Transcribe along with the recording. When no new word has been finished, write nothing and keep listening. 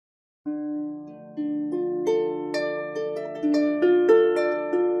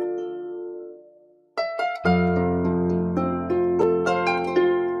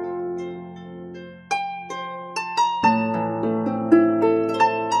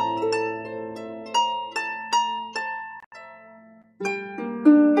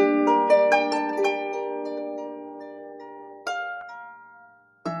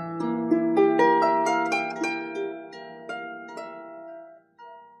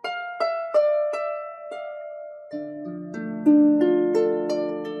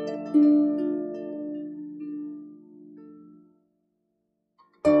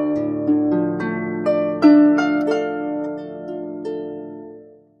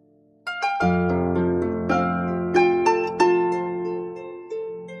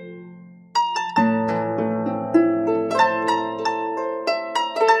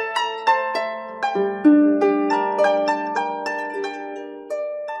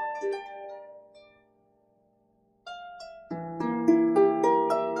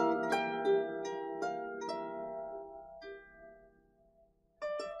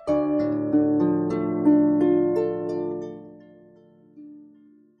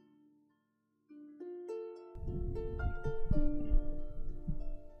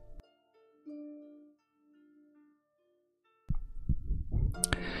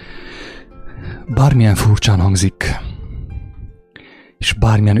Bármilyen furcsán hangzik, és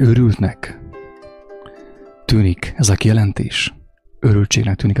bármilyen őrültnek tűnik ez a kijelentés,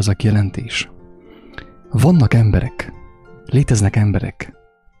 őrültségnek tűnik ez a kijelentés, vannak emberek, léteznek emberek,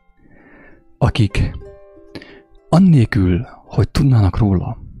 akik annélkül, hogy tudnának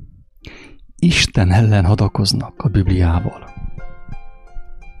róla, Isten ellen hadakoznak a Bibliával.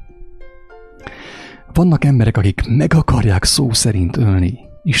 Vannak emberek, akik meg akarják szó szerint ölni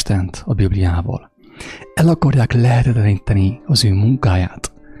Istent a Bibliával. El akarják lehetetleníteni az ő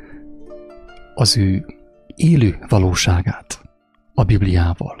munkáját, az ő élő valóságát a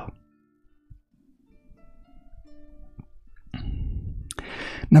Bibliával.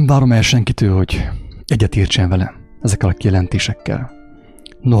 Nem várom el senkitől, hogy egyetértsen vele ezekkel a kijelentésekkel.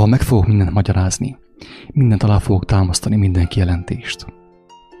 Noha meg fogok mindent magyarázni, mindent alá fogok támasztani, minden kijelentést.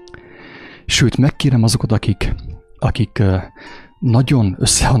 Sőt, megkérem azokat, akik nagyon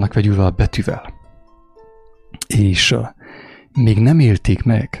össze vannak vegyülve a betűvel, és még nem élték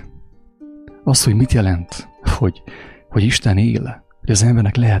meg azt, hogy mit jelent, hogy Isten él, hogy az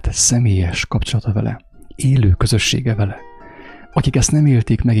embernek lehet személyes kapcsolata vele, élő közössége vele. Akik ezt nem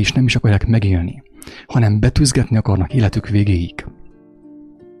élték meg, és nem is akarják megélni, hanem betűzgetni akarnak életük végéig.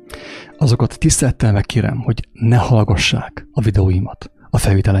 Azokat tisztelettel megkérem, hogy ne hallgassák a videóimat, a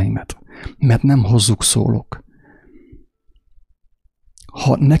felvételeimet, mert nem hozzuk szólok.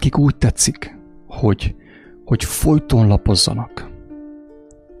 Ha nekik úgy tetszik, hogy folyton lapozzanak,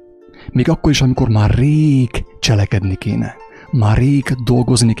 még akkor is, amikor már rég cselekedni kéne, már rég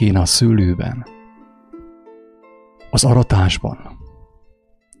dolgozni kéne a szőlőben, az aratásban,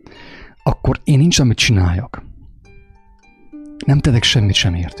 akkor én nincs, amit csináljak. Nem tedek semmit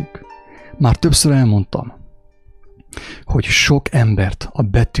sem értük. Már többször elmondtam, hogy sok embert a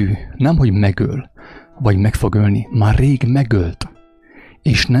betű nemhogy megöl, vagy meg fog ölni, már rég megölt,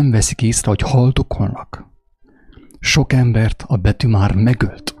 és nem veszik észre, hogy haldokolnak. Sok embert a betű már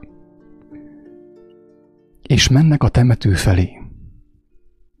megölt, és mennek a temető felé.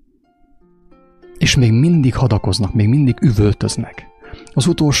 És még mindig hadakoznak, még mindig üvöltöznek. Az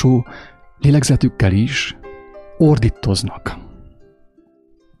utolsó lélegzetükkel is ordítoznak.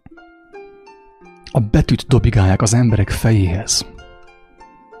 A betűt dobigálják az emberek fejéhez.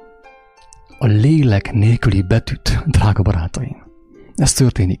 A lélek nélküli betűt, drága barátaim. Ez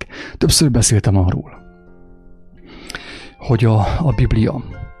történik. Többször beszéltem arról, hogy a Biblia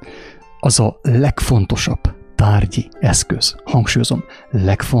az a legfontosabb tárgyi eszköz. Hangsúlyozom,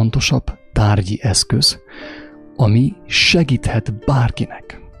 legfontosabb tárgyi eszköz, ami segíthet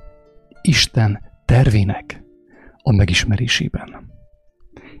bárkinek, Isten tervének a megismerésében.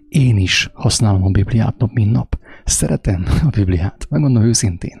 Én is használom a Bibliát nap, mint nap. Szeretem a Bibliát, megmondom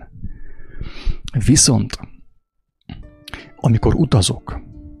őszintén. Viszont, amikor utazok,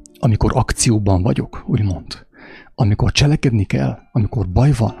 amikor akcióban vagyok, úgymond, amikor cselekedni kell, amikor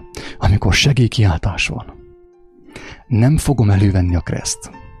baj van, amikor segélykiáltás van, nem fogom elővenni a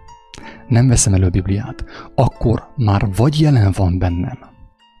kereszt. Nem veszem elő a Bibliát, akkor már vagy jelen van bennem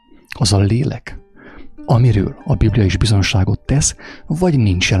az a lélek, amiről a Biblia is bizonyságot tesz, vagy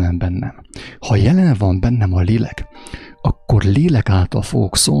nincs jelen bennem. Ha jelen van bennem a lélek, akkor lélek által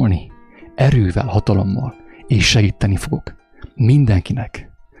fogok szólni, erővel, hatalommal, és segíteni fogok mindenkinek,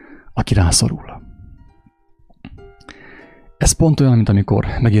 aki rászorul. Ez pont olyan, mint amikor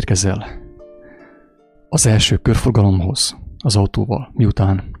megérkezel az első körforgalomhoz az autóval,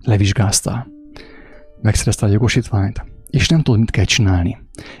 miután levizsgáztál, megszerezted a jogosítványt, és nem tudod, mit kell csinálni.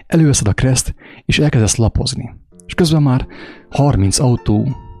 Előveszed a kereszt, és elkezdesz lapozni. És közben már 30 autó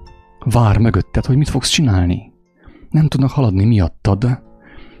vár mögötted, hogy mit fogsz csinálni. Nem tudnak haladni miattad,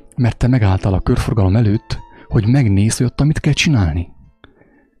 mert te megálltál a körforgalom előtt, hogy megnézd, hogy ott mit kell csinálni.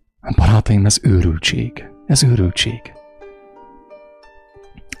 Barátaim, ez őrültség. Ez őrültség.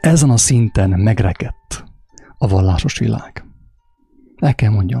 Ezen a szinten megrekedt a vallásos világ. El kell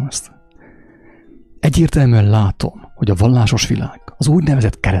mondjam ezt. Egyértelműen látom, hogy a vallásos világ, az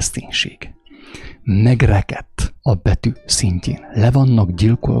úgynevezett kereszténység megrekedt a betű szintjén. Le vannak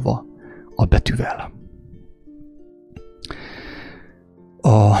gyilkolva a betűvel.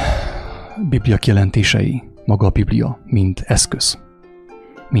 A Biblia kijelentései, maga a Biblia, mint eszköz,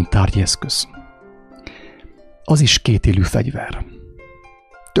 mint tárgyi eszköz. Az is kétélű fegyver.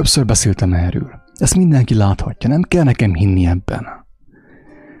 Többször beszéltem erről. Ezt mindenki láthatja, nem kell nekem hinni ebben,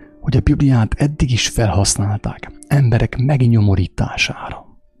 hogy a Bibliát eddig is felhasználták emberek megnyomorítására.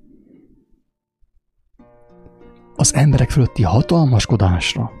 Az emberek fölötti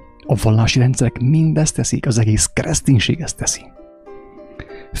hatalmaskodásra a vallási rendszerek mindezt teszik, az egész kereszténység ezt teszi.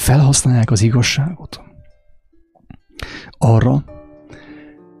 Felhasználják az igazságot arra,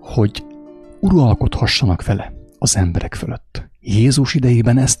 hogy uralkodhassanak vele az emberek fölött. Jézus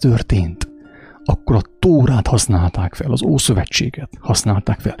idejében ez történt. Akkor a Tórát használták fel, az Ószövetséget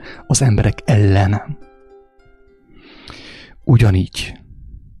használták fel az emberek ellen. Ugyanígy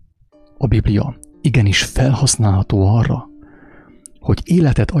a Biblia igenis felhasználható arra, hogy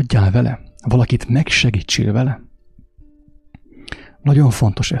életet adjál vele, valakit megsegítsél vele. Nagyon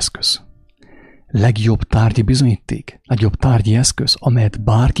fontos eszköz. Legjobb tárgyi bizonyíték, legjobb tárgyi eszköz, amelyet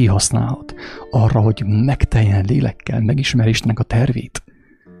bárki használhat arra, hogy megteljen lélekkel, megismer Istennek a tervét.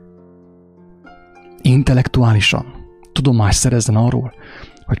 Intellektuálisan tudomást szerezzen arról,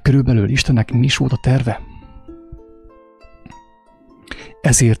 hogy körülbelül Istennek mi is volt a terve.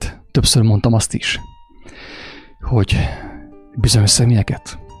 Ezért többször mondtam azt is, hogy bizonyos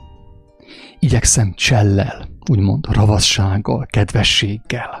személyeket igyekszem csellel, úgymond ravassággal,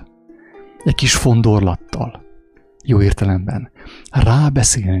 kedvességgel, egy kis fondorlattal, jó értelemben,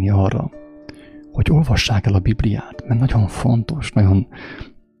 rábeszélni arra, hogy olvassák el a Bibliát, mert nagyon fontos, nagyon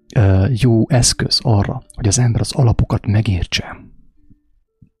jó eszköz arra, hogy az ember az alapokat megértse.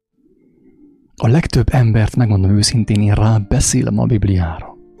 A legtöbb embert, megmondom őszintén, én rábeszélem a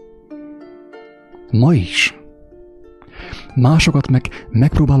Bibliára. Ma is. Másokat meg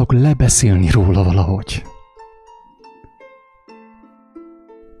megpróbálok lebeszélni róla valahogy.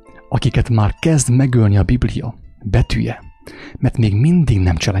 Akiket már kezd megölni a Biblia betűje, mert még mindig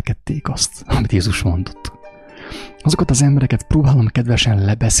nem cselekedték azt, amit Jézus mondott. Azokat az embereket próbálom kedvesen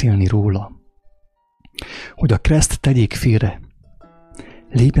lebeszélni róla, hogy a kereszt tegyék félre,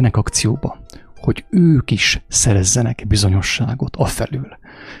 lépjenek akcióba, hogy ők is szerezzenek bizonyosságot afelől,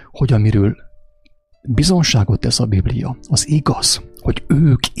 hogy amiről bizonságot tesz a Biblia, az igaz, hogy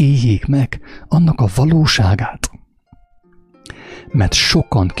ők éljék meg annak a valóságát. Mert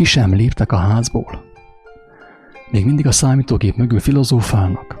sokan ki sem léptek a házból. Még mindig a számítógép mögül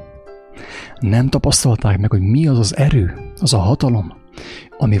filozófálnak. Nem tapasztalták meg, hogy mi az az erő, az a hatalom,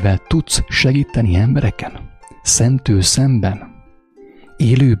 amivel tudsz segíteni embereken, szemtől szemben,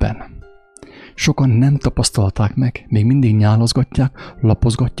 élőben. Sokan nem tapasztalták meg, még mindig nyálozgatják,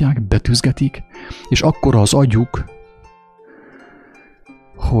 lapozgatják, betűzgetik, és akkora az agyuk,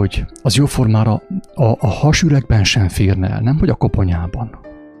 hogy az jóformára a hasüregben sem férne el, nemhogy a koponyában.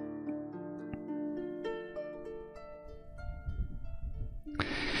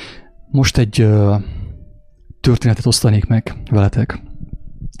 Most egy történetet osztanék meg veletek,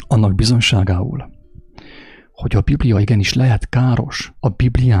 annak bizonyságául, hogy a Biblia igenis lehet káros. A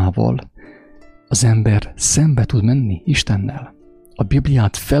Bibliával az ember szembe tud menni Istennel. A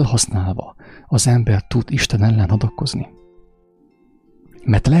Bibliát felhasználva az ember tud Isten ellen adakozni.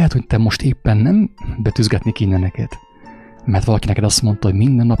 Mert lehet, hogy te most éppen nem betűzgetni kéne neked, mert valaki neked azt mondta, hogy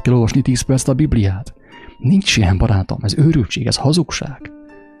minden nap kell olvasni 10 percet a Bibliát. Nincs ilyen, barátom, ez őrültség, ez hazugság.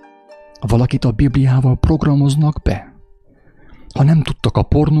 Valakit a Bibliával programoznak be. Ha nem tudtak a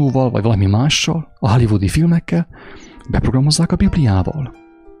pornóval, vagy valami mással, a hollywoodi filmekkel, beprogramozzák a Bibliával.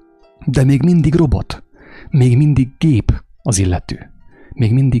 De még mindig robot, még mindig gép az illető.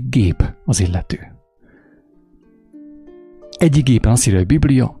 Még mindig gép az illető. Egyik gépen azt írja, hogy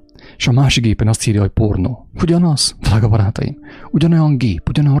Biblia, és a másik gépen azt írja, hogy pornó. Ugyanaz, drága barátaim, ugyanolyan gép,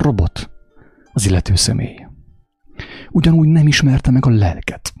 ugyanolyan robot az illető személy. Ugyanúgy nem ismerte meg a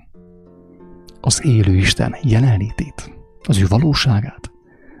lelket, az élő Isten jelenlétét, az ő valóságát,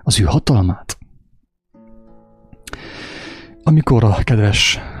 az ő hatalmát. Amikor a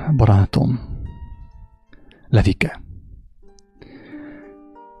kedves barátom, Levike,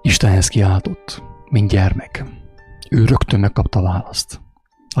 Istenhez kiáltott, mint gyermek, ő rögtön megkapta a választ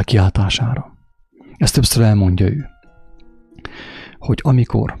a kiáltására. Ezt többször elmondja ő, hogy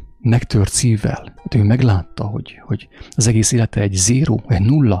amikor megtört szívvel, ő meglátta, hogy az egész élete egy zéró, egy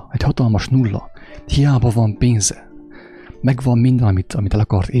nulla, egy hatalmas nulla, hiába van pénze, megvan minden, amit el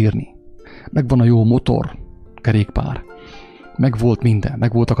akart érni, megvan a jó motor, kerékpár, megvolt minden,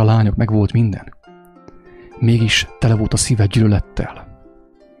 megvoltak a lányok, megvolt minden. Mégis tele volt a szíve gyűlölettel,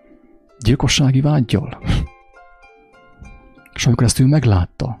 gyilkossági vággyal. És amikor ezt ő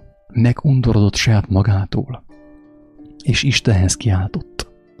meglátta, megundorodott saját magától, és Istenhez kiáltott.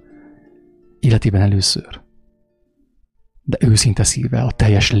 Életében először, de őszinte szívvel, a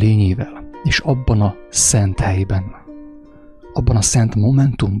teljes lényével, és abban a szent helyben, abban a szent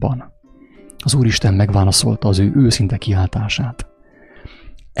momentumban az Úristen megválaszolta az ő őszinte kiáltását.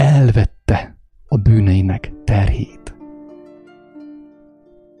 Elvette a bűneinek terhét.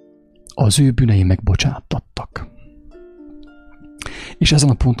 Az ő bűnei megbocsátattak. És ezen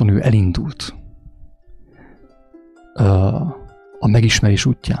a ponton ő elindult a megismerés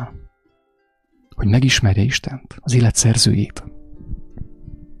útján, hogy megismerje Istent, az élet szerzőjét.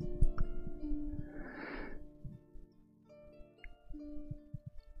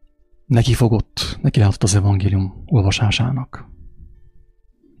 neki látott az evangélium olvasásának.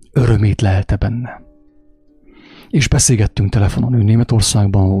 Örömét lelte benne. És beszélgettünk telefonon, ő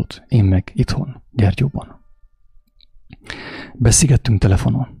Németországban volt, én meg itthon, Gyergyóban. Beszélgettünk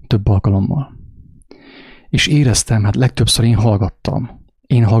telefonon több alkalommal. És éreztem, hát legtöbbször én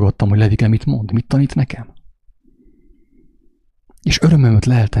hallgattam, hogy Levike mit mond, mit tanít nekem. És örömömet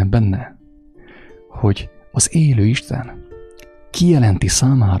leltem benne, hogy az élő Isten kijelenti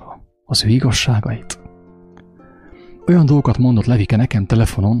számára az ő igazságait. Olyan dolgokat mondott Levike nekem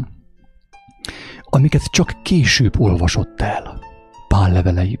telefonon, amiket csak később olvasott el Pál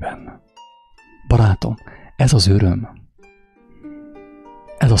leveleiben. Barátom, ez az öröm,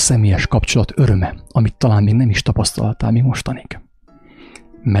 ez a személyes kapcsolat öröme, amit talán még nem is tapasztaltál még mostanig.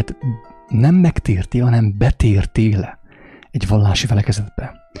 Mert nem megtértél, hanem betértél egy vallási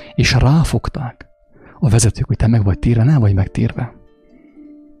felekezetbe, és ráfogták a vezetők, hogy te meg vagy térve, nem vagy megtérve.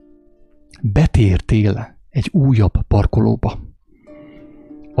 Betértél egy újabb parkolóba.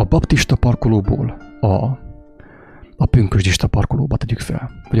 A baptista parkolóból a pünkösdista parkolóba tegyük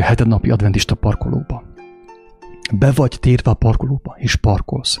fel, vagy a hetednapi adventista parkolóba. Be vagy térve a parkolóba, és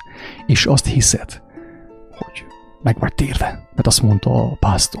parkolsz, és azt hiszed, hogy meg vagy térve, mert azt mondta a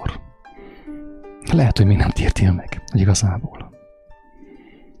pásztor. Lehet, hogy még nem tértél meg, hogy igazából.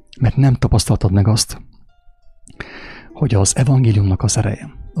 Mert nem tapasztaltad meg azt, hogy az evangéliumnak az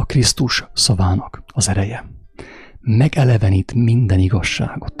ereje, a Krisztus szavának az ereje megelevenít minden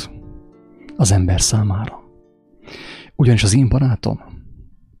igazságot az ember számára. Ugyanis az én barátom,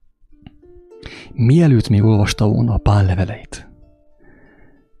 mielőtt még olvasta volna a Pál leveleit,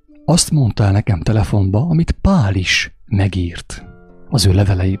 azt mondta el nekem telefonba, amit Pál is megírt az ő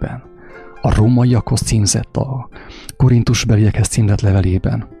leveleiben. A rómaiakhoz címzett, a korintusbeliekhez címzett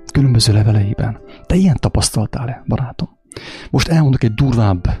levelében, különböző leveleiben. Te ilyen tapasztaltál-e, barátom? Most elmondok egy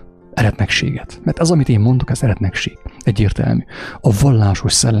durvább eretnekséget, mert az, amit én mondok, az eretnekség. Egyértelmű. A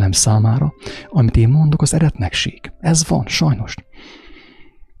vallásos szellem számára, amit én mondok, az eretnekség. Ez van, sajnos.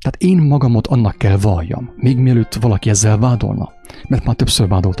 Tehát én magamot annak kell valljam, még mielőtt valaki ezzel vádolna, mert már többször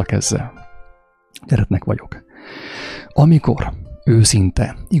vádoltak ezzel. Eretnek vagyok. Amikor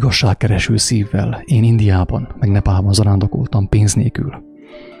őszinte, igazságkereső szívvel én Indiában, meg Nepálban zarándokoltam pénz nélkül,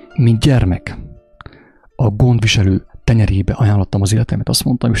 mint gyermek, a gondviselő tenyerébe ajánlottam az életemet, azt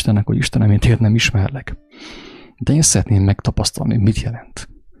mondtam Istennek, hogy Istenem, én téged nem ismerlek. De én szeretném megtapasztalni, mit jelent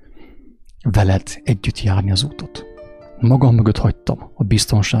veled együtt járni az útot. Magam mögött hagytam a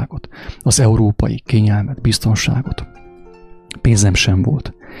biztonságot, az európai kényelmet, biztonságot. Pénzem sem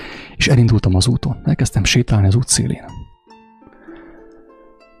volt. És elindultam az úton. Elkezdtem sétálni az út szélén.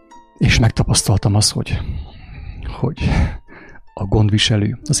 És megtapasztaltam azt, hogy a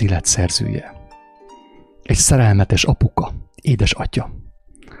gondviselő az élet szerzője. Egy szerelmetes apuka, édes atya,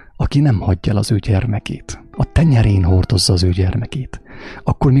 aki nem hagyja el az ő gyermekét. A tenyerén hordozza az ő gyermekét.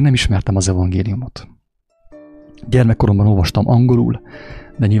 Akkor még nem ismertem az evangéliumot. Gyermekkoromban olvastam angolul,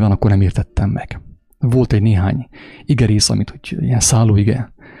 de nyilván akkor nem értettem meg. Volt egy néhány igerész, hogy ilyen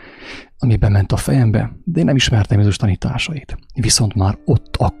szállóige, ami bement a fejembe, de én nem ismertem Jézus tanításait. Viszont már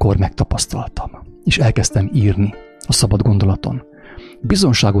ott akkor megtapasztaltam, és elkezdtem írni a szabad gondolaton.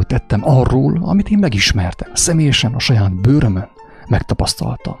 Bizonságot tettem arról, amit én megismertem, személyesen a saját bőrömön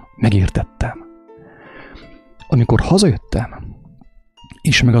megtapasztaltam, megértettem. Amikor hazajöttem,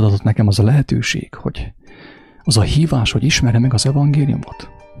 és megadatott nekem az a lehetőség, hogy az a hívás, hogy ismerjem meg az evangéliumot,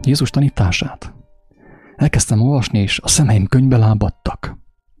 Jézus tanítását, elkezdtem olvasni, és a szemeim könyvbe lábadtak,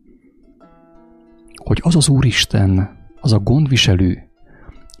 hogy az az Úristen, az a gondviselő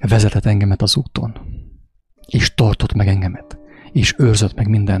vezetett engemet az úton, és tartott meg engemet, és őrzött meg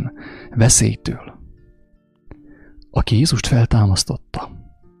minden veszélytől. Aki Jézust feltámasztotta,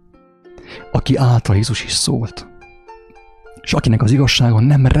 aki által Jézus is szólt, és akinek az igazságon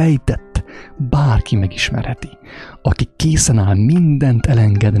nem rejtett, bárki megismerheti, aki készen áll mindent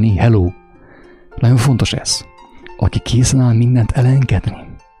elengedni, hello, nagyon fontos ez, aki készen áll mindent elengedni,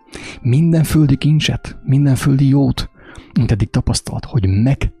 minden földi kincset, minden földi jót, mint eddig tapasztalt, hogy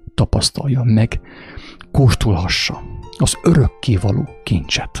megtapasztalja, megkóstolhassa az örökkévaló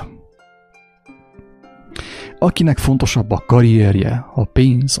kincset. Akinek fontosabb a karrierje, a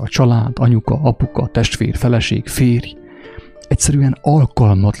pénz, a család, anyuka, apuka, testvér, feleség, férj, egyszerűen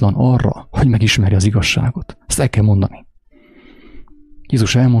alkalmatlan arra, hogy megismerje az igazságot. Ezt el kell mondani.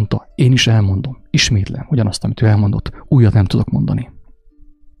 Jézus elmondta, én is elmondom, ismétlem ugyanazt, amit ő elmondott, újat nem tudok mondani.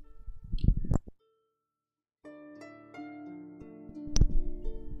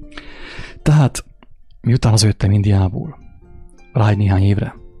 Tehát, miután hazajöttem Indiából, rá egy néhány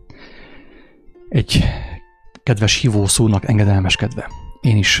évre, egy kedves hívószónak engedelmeskedve,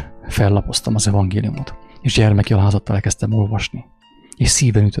 én is fellapoztam az evangéliumot, és gyermeki alázattal elkezdtem olvasni. És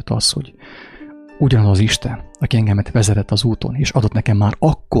szíven ütött az, hogy ugyanaz az Isten, aki engemet vezetett az úton, és adott nekem már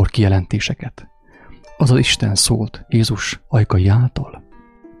akkor kijelentéseket, az az Isten szólt Jézus ajkai által.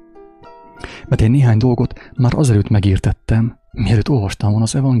 Mert én néhány dolgot már azelőtt megértettem, mielőtt olvastam volna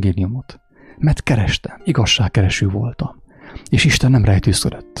az evangéliumot. Mert kerestem, igazságkereső voltam, és Isten nem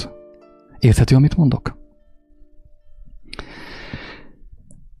rejtőzködött. Érthető, amit mondok?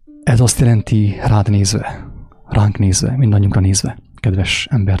 Ez azt jelenti rád nézve, ránk nézve, mindannyiunkra nézve, kedves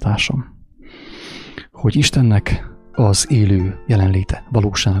embertársam, hogy Istennek az élő jelenléte,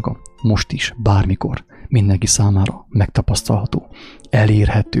 valósága most is, bármikor, mindenki számára megtapasztalható,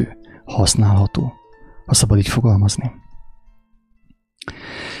 elérhető, használható, ha szabad így fogalmazni.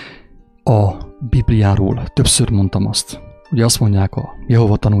 A Bibliáról többször mondtam azt, ugye azt mondják a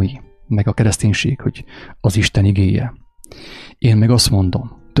Jehova tanúi, meg a kereszténység, hogy az Isten igéje. Én meg azt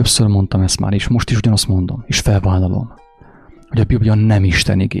mondom, többször mondtam ezt már, és most is ugyanazt mondom, és felvállalom, hogy a Biblia nem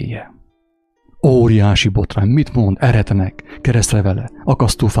Isten igéje. Óriási botrány, mit mond? Eretnek, keresztre vele,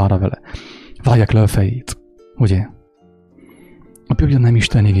 akasztófára vele, vágják le a fejét, ugye? A Biblia nem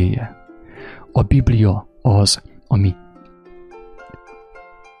Isten igéje. A Biblia az, ami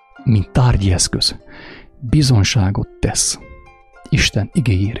mint tárgyi eszköz bizonságot tesz Isten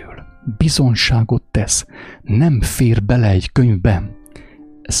igéjéről. Bizonságot tesz. Nem fér bele egy könyvbe.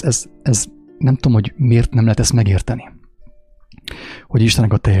 Ez nem tudom, hogy miért nem lehet ezt megérteni. Hogy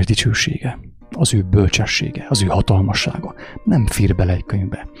Istennek a teljes dicsősége, az ő bölcsessége, az ő hatalmassága nem fér bele egy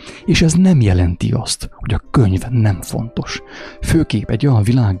könyvbe. És ez nem jelenti azt, hogy a könyv nem fontos. Főképp egy olyan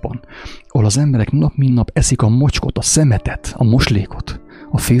világban, ahol az emberek nap mint nap eszik a mocskot, a szemetet, a moslékot,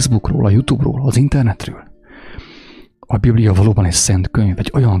 a Facebookról, a YouTube-ról, az internetről. A Biblia valóban egy szent könyv,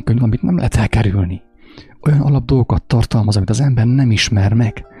 egy olyan könyv, amit nem lehet elkerülni. Olyan alapdolgokat tartalmaz, amit az ember nem ismer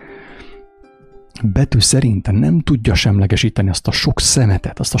meg. Betű szerint nem tudja semlegesíteni azt a sok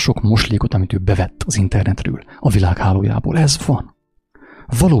szemetet, azt a sok moslékot, amit ő bevett az internetről, a világ hálójából. Ez van.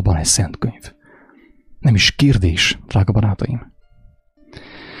 Valóban egy szent könyv. Nem is kérdés, drága barátaim.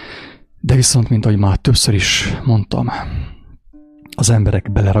 De viszont, mint ahogy már többször is mondtam, az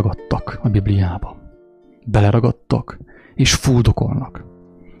emberek beleragadtak a Bibliába. Beleragadtak, és fuldokolnak.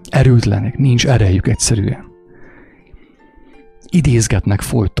 Erőtlenek, nincs erejük egyszerűen. Idézgetnek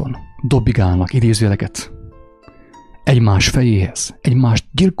folyton, dobigálnak idézőjeleket egymás fejéhez, egymást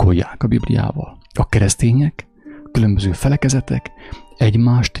gyilkolják a Bibliával. A keresztények, különböző felekezetek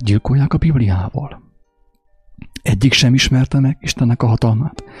egymást gyilkolják a Bibliával. Egyik sem ismerte meg Istennek a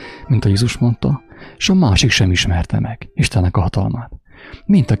hatalmát, mint a Jézus mondta, és a másik sem ismerte meg Istennek a hatalmát.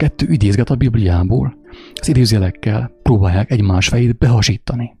 Mind a kettő idézget a Bibliából, az idézőjelekkel próbálják egymás fejét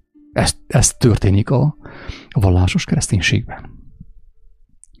behasítani. Ez történik a vallásos kereszténységben.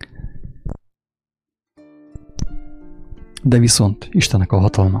 De viszont Istennek a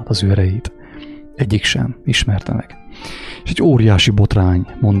hatalmát, az ő erejét egyik sem ismerte meg. És egy óriási botrány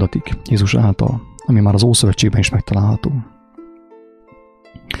mondatik Jézus által, ami már az Ószövetségben is megtalálható.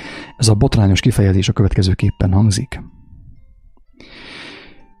 Ez a botrányos kifejezés a következőképpen hangzik.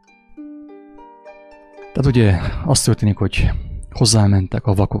 Tehát ugye az történik, hogy hozzámentek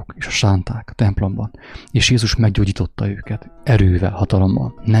a vakok és a sánták a templomban, és Jézus meggyógyította őket erővel,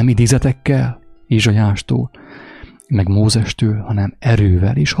 hatalommal. Nem idézetekkel, Ézsaiástól, meg Mózestől, hanem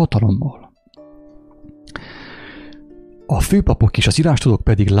erővel és hatalommal. A főpapok és az írástudók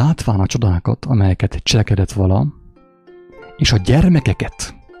pedig látván a csodákat, amelyeket cselekedett vala, és a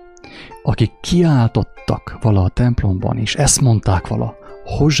gyermekeket, akik kiáltottak vala a templomban, és ezt mondták vala,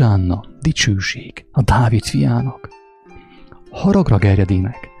 Hozsánna, dicsőség a Dávid fiának. Haragra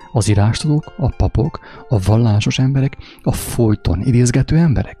gerjedének az írástudók, a papok, a vallásos emberek, a folyton idézgető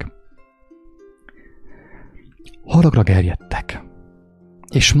emberek. Haragra gerjedtek,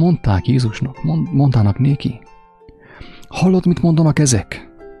 és mondták Jézusnak, mondanak néki, hallod, mit mondanak ezek?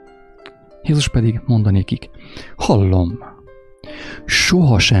 Jézus pedig mondanékik, hallom,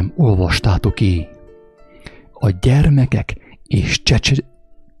 sohasem olvastátok-é a gyermekek és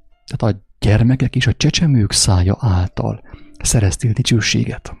a csecsemők szája által szereztél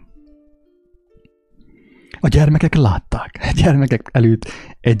dicsőséget. A gyermekek látták, a gyermekek előtt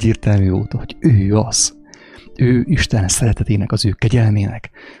egyértelmű volt, hogy ő az. Ő Isten szeretetének, az ő kegyelmének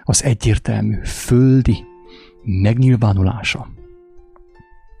az egyértelmű földi megnyilvánulása.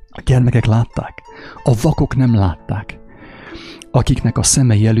 A gyermekek látták, a vakok nem látták, akiknek a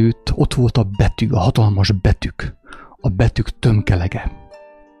szemei előtt ott volt a betű, a hatalmas betűk, a betűk tömkelege,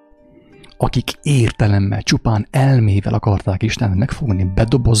 akik értelemmel, csupán elmével akarták Istent megfogni,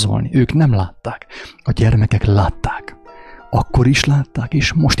 bedobozolni, ők nem látták, a gyermekek látták. Akkor is látták,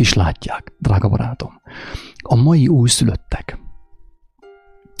 és most is látják, drága barátom. A mai újszülöttek,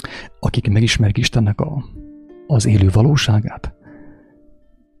 akik megismerik Istennek az élő valóságát,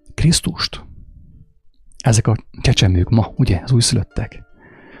 Krisztust, ezek a csecsemők ma, ugye, az újszülöttek,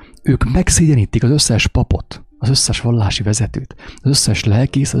 ők megszégyenítik az összes papot, az összes vallási vezetőt, az összes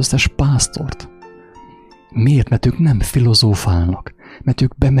lelkész, az összes pásztort. Miért? Mert ők nem filozófálnak, mert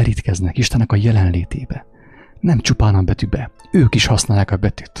ők bemerítkeznek Istennek a jelenlétébe. Nem csupán a betűbe. Ők is használják a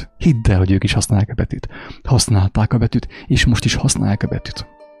betűt. Hidd el, hogy ők is használják a betűt. Használták a betűt, és most is használják a betűt.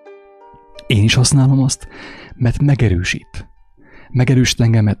 Én is használom azt, mert megerősít. Megerősít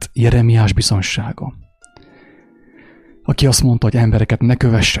engemet Jeremiás bizonysága, aki azt mondta, hogy embereket ne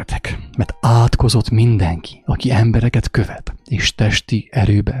kövessetek, mert átkozott mindenki, aki embereket követ, és testi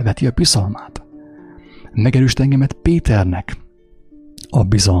erőbe veti a bizalmát. Megerősít engemet Péternek a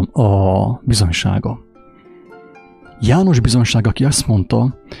bizonysága. János bizonysága, aki azt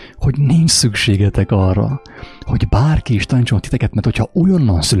mondta, hogy nincs szükségetek arra, hogy bárki is tanítson titeket, mert hogyha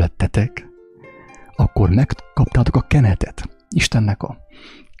olyannan születtetek, akkor megkaptátok a kenetet, Istennek a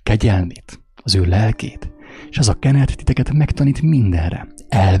kegyelmét, az ő lelkét, és ez a kenet titeket megtanít mindenre,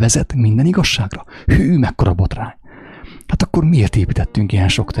 elvezet minden igazságra. Hű, mekkora botrány! Hát akkor miért építettünk ilyen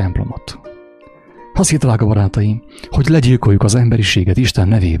sok templomot? Azért, drága barátaim, hogy legyilkoljuk az emberiséget Isten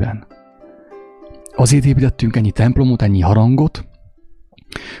nevében. Azért építettünk ennyi templomot, ennyi harangot,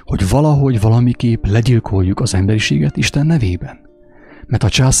 hogy valahogy, valamiképp legyilkoljuk az emberiséget Isten nevében. Mert a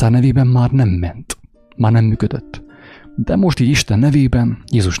császár nevében már nem ment, már nem működött. De most így Isten nevében,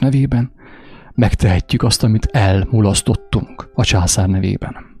 Jézus nevében megtehetjük azt, amit elmulasztottunk a császár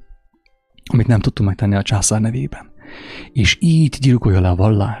nevében. Amit nem tudtunk megtenni a császár nevében. És így gyilkolja le a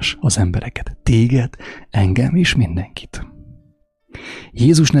vallás az embereket. Téged, engem és mindenkit.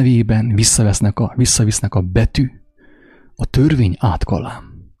 Jézus nevében visszavisznek a betű a törvény átkalán.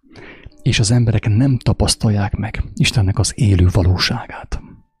 És az emberek nem tapasztalják meg Istennek az élő valóságát.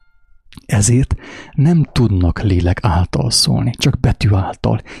 Ezért nem tudnak lélek által szólni, csak betű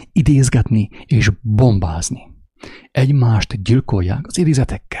által idézgetni és bombázni. Egymást gyilkolják az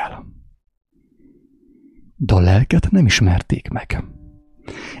idézetekkel. De a lelket nem ismerték meg.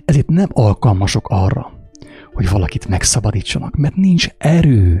 Ezért nem alkalmasok arra, hogy valakit megszabadítsanak, mert nincs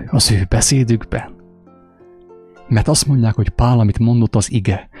erő az ő beszédükben. Mert azt mondják, hogy Pál, amit mondott, az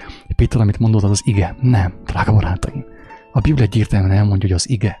ige. Péter, amit mondott, az ige. Nem, drága barátaim. A Biblia egyértelműen elmondja, hogy az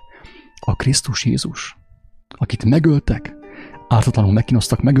ige a Krisztus Jézus, akit megöltek, ártatlanul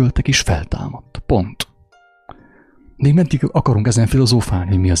megkínoztak, megöltek és feltámadt. Pont. Még meddig akarunk ezen filozófálni,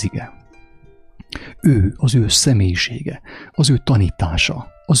 hogy mi az ige? Ő, az ő személyisége, az ő tanítása,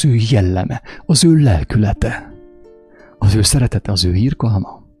 az ő jelleme, az ő lelkülete, az ő szeretete, az ő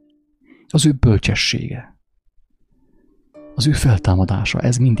irgalma, az ő bölcsessége, az ő feltámadása,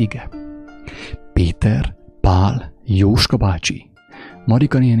 ez mind ige. Péter, Pál, Jóska bácsi,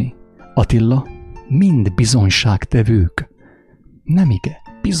 Marika néni, Attila, mind bizonyságtevők. Nem ige,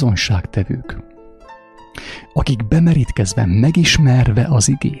 bizonyságtevők. Akik bemerítkezve, megismerve az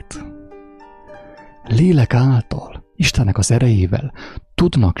igét, lélek által, Istennek az erejével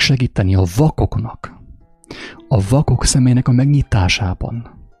tudnak segíteni a vakoknak, a vakok szemének a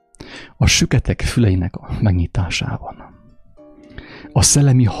megnyitásában, a süketek füleinek a megnyitásában, a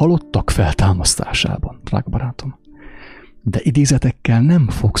szellemi halottak feltámasztásában, drága barátom. De idézetekkel nem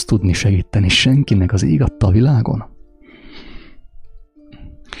fogsz tudni segíteni senkinek az ég adta a világon.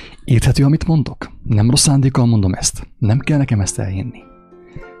 Érthető, amit mondok? Nem rossz szándékkal mondom ezt. Nem kell nekem ezt elhinni.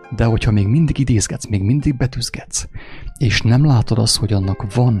 De hogyha még mindig idézgetsz, még mindig betűzgetsz, és nem látod azt, hogy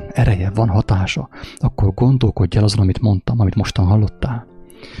annak van ereje, van hatása, akkor gondolkodj el azon, amit mondtam, amit mostan hallottál.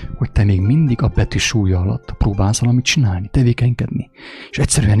 Hogy te még mindig a betű súlya alatt próbálsz valamit csinálni, tevékenykedni, és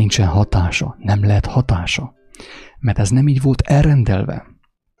egyszerűen nincsen hatása, nem lehet hatása. Mert ez nem így volt elrendelve.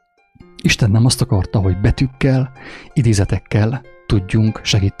 Isten nem azt akarta, hogy betűkkel, idézetekkel tudjunk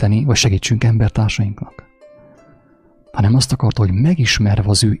segíteni, vagy segítsünk embertársainknak. Hanem azt akarta, hogy megismerve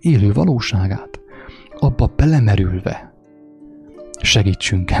az ő élő valóságát, abba belemerülve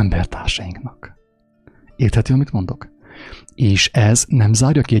segítsünk embertársainknak. Érthető, amit mondok? És ez nem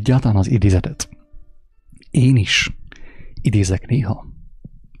zárja ki egyáltalán az idézetet. Én is idézek néha.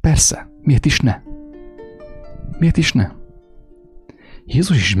 Persze, miért is ne? Miért is ne?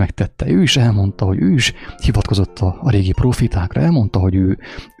 Jézus is megtette, ő is elmondta, hogy ő is hivatkozott a régi profitákra, elmondta, hogy ő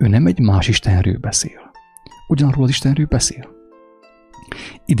nem egy más Istenről beszél. Ugyanarról az Istenről beszél.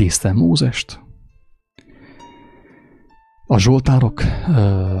 Idézte Mózest, a Zsoltárok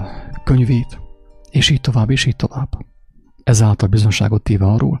könyvét, és így tovább, és így tovább. Ezáltal bizonságot téve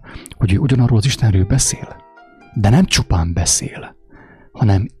arról, hogy ő ugyanarról az Istenről beszél, de nem csupán beszél,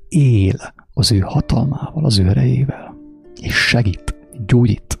 hanem él az ő hatalmával, az ő erejével, és segít,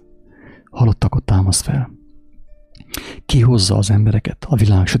 gyógyít, halottakat támaszt fel. Kihozza az embereket a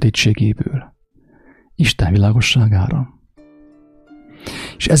világ sötétségéből, Isten világosságára.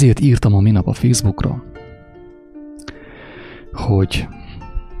 És ezért írtam a minap a Facebookra, hogy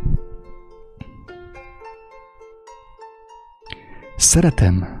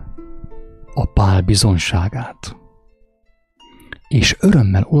szeretem a Pál bizonságát, és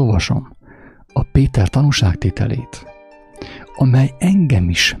örömmel olvasom a Péter tanúságtételét, amely engem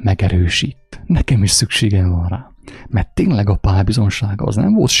is megerősít. Nekem is szükségem van rá, mert tényleg a Pál bizonsága az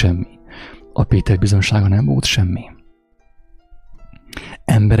nem volt semmi. A Péter bizonsága nem volt semmi.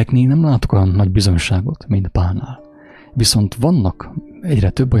 Embereknél nem látok olyan nagy bizonságot, mint Pálnál. Viszont vannak, egyre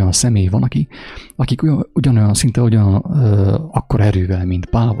több olyan személy van, akik ugyanolyan, szinte akkora erővel, mint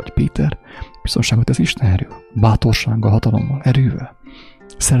Pál vagy Péter, bizonságot tesz Isten erő, bátorsággal, hatalommal, erővel,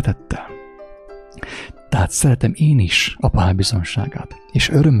 szeretettel. Tehát szeretem én is a Pál bizonságát, és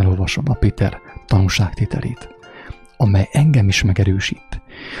örömmel olvasom a Péter tanúságtételét, amely engem is megerősít.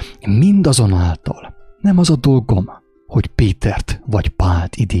 Mindazonáltal nem az a dolgom, hogy Pétert vagy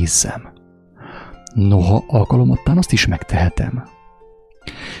Pált idézzem. Noha alkalomattán azt is megtehetem.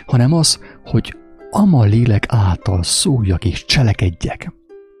 Hanem az, hogy ama lélek által szóljak és cselekedjek,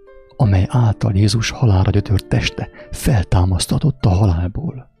 amely által Jézus halálra gyötört teste feltámasztatott a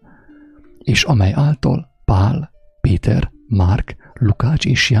halálból, és amely által Pál, Péter, Márk, Lukács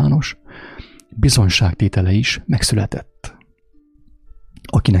és János bizonságtétele is megszületett.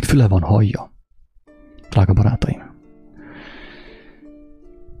 Akinek füle van, hallja. Drága barátaim.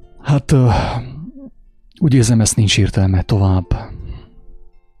 Hát úgy érzem, ezt nincs értelme tovább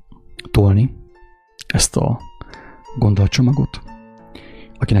tolni, ezt a gondolatcsomagot.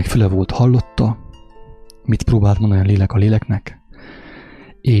 Akinek füle volt, hallotta, mit próbált mondani a lélek a léleknek,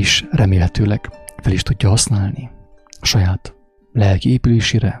 és remélhetőleg fel is tudja használni a saját lelki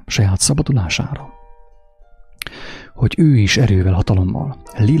épülésére, a saját szabadulására. Hogy ő is erővel, hatalommal,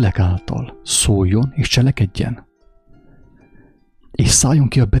 lélek által szóljon és cselekedjen, és szálljon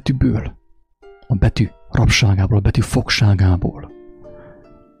ki a betűből, a betű rabságából, a betű fogságából.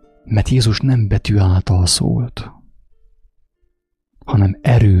 Mert Jézus nem betű által szólt, hanem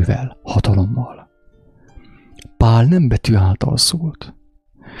erővel, hatalommal. Pál nem betű által szólt.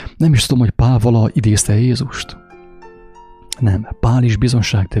 Nem is tudom, hogy Pál valaha idézte Jézust. Nem, Pál is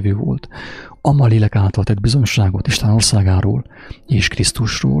bizonságtevő volt. Ama lélek által tett bizonságot Isten országáról és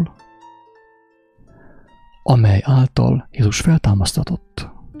Krisztusról, amely által Jézus feltámasztatott.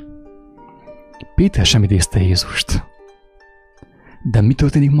 Péter sem idézte Jézust. De mi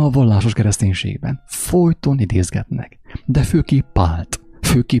történik ma a vallásos kereszténységben? Folyton idézgetnek. De főképp Pált,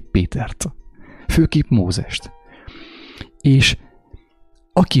 főképp Pétert, főképp Mózest. És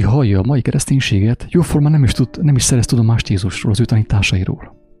aki hallja a mai kereszténységet, jóformán nem is szerez tudomást Jézusról, az ő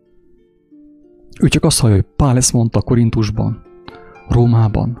tanításairól. Ő csak azt hallja, hogy Pál ezt mondta Korintusban,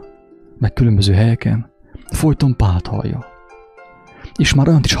 Rómában, meg különböző helyeken, folyton Pált hallja. És már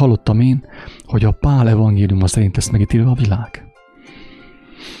olyant is hallottam én, hogy a Pál evangéliuma szerint ezt megítélve a világ.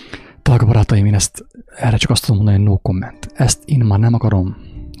 Drága barátaim, én erre csak azt tudom mondani, hogy no comment. Ezt én már nem akarom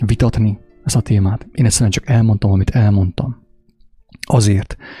vitatni, ezt a témát. Én egyszerűen csak elmondtam, amit elmondtam.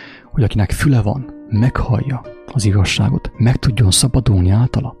 Azért, hogy akinek füle van, meghallja az igazságot, meg tudjon szabadulni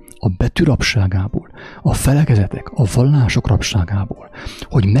általa a betűrabságából, a felekezetek, a vallások rabságából,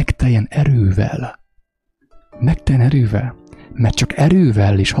 hogy megteljen erővel, mert csak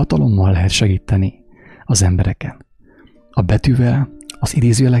erővel és hatalommal lehet segíteni az embereken. A betűvel, az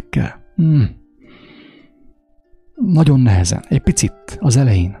idézőjelekkel, nagyon nehezen, egy picit az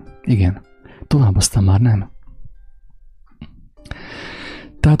elején, igen, tovább aztán már nem.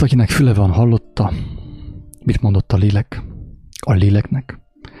 Tehát akinek füle van, hallotta, mit mondott a léleknek,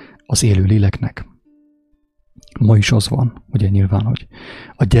 az élő léleknek. Ma is az van, ugye nyilván, hogy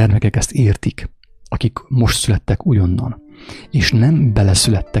a gyermekek ezt értik, akik most születtek újonnan, és nem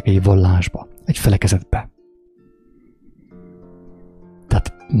beleszülettek egy vallásba, egy felekezetbe.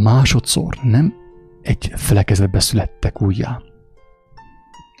 Tehát másodszor nem egy felekezetbe születtek újjá.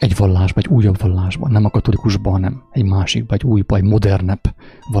 Egy vallásba, egy újabb vallásba, nem a katolikusba, hanem egy másikba, egy újba, egy modernebb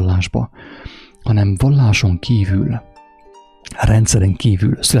vallásba, hanem valláson kívül, rendszeren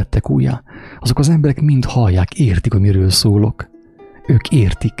kívül születtek újjá. Azok az emberek mind hallják, értik, hogy miről szólok. Ők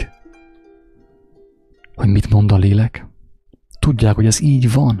értik, hogy mit mond a lélek. Tudják, hogy ez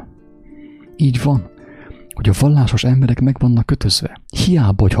így van. Így van, hogy a vallásos emberek meg vannak kötözve.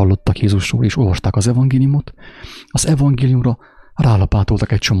 Hiába, hogy hallottak Jézusról és olvasták az evangéliumot, az evangéliumra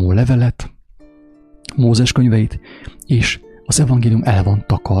rálapátoltak egy csomó levelet, Mózes könyveit, és az evangélium el van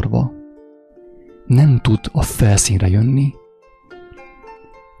takarva. Nem tud a felszínre jönni,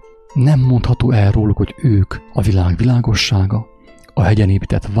 nem mondható el róluk, hogy ők a világ világossága, a hegyen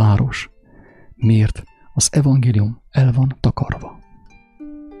épített város. Miért? Az evangélium el van takarva.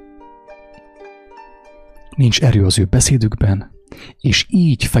 Nincs erő az ő beszédükben, és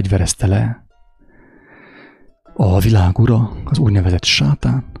így fegyverezte le a világ ura, az úgynevezett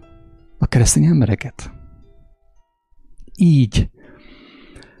sátán, a keresztény embereket. Így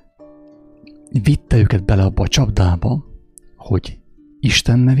vitte őket bele abba a csapdába, hogy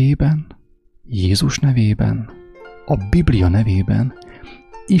Isten nevében, Jézus nevében, a Biblia nevében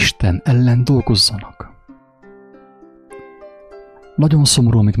Isten ellen dolgozzanak. Nagyon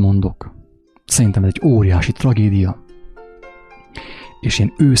szomorú, amit mondok. Szerintem ez egy óriási tragédia. És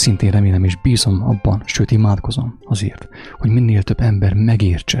én őszintén remélem és bízom abban, sőt imádkozom azért, hogy minél több ember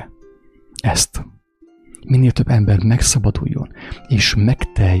megértse ezt. Minél több ember megszabaduljon, és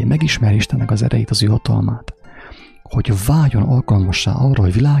megismerje Istennek az erejét, az ő hatalmát, hogy váljon alkalmassá arra,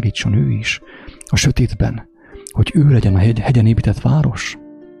 hogy világítson ő is a sötétben, hogy ő legyen a hegyen épített város,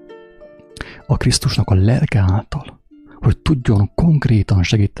 a Krisztusnak a lelke által, hogy tudjon konkrétan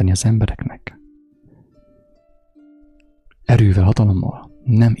segíteni az embereknek. Erővel, hatalommal,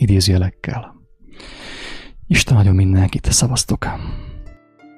 nem idézőjelekkel. Isten áldjon mindenkit, szavaztok!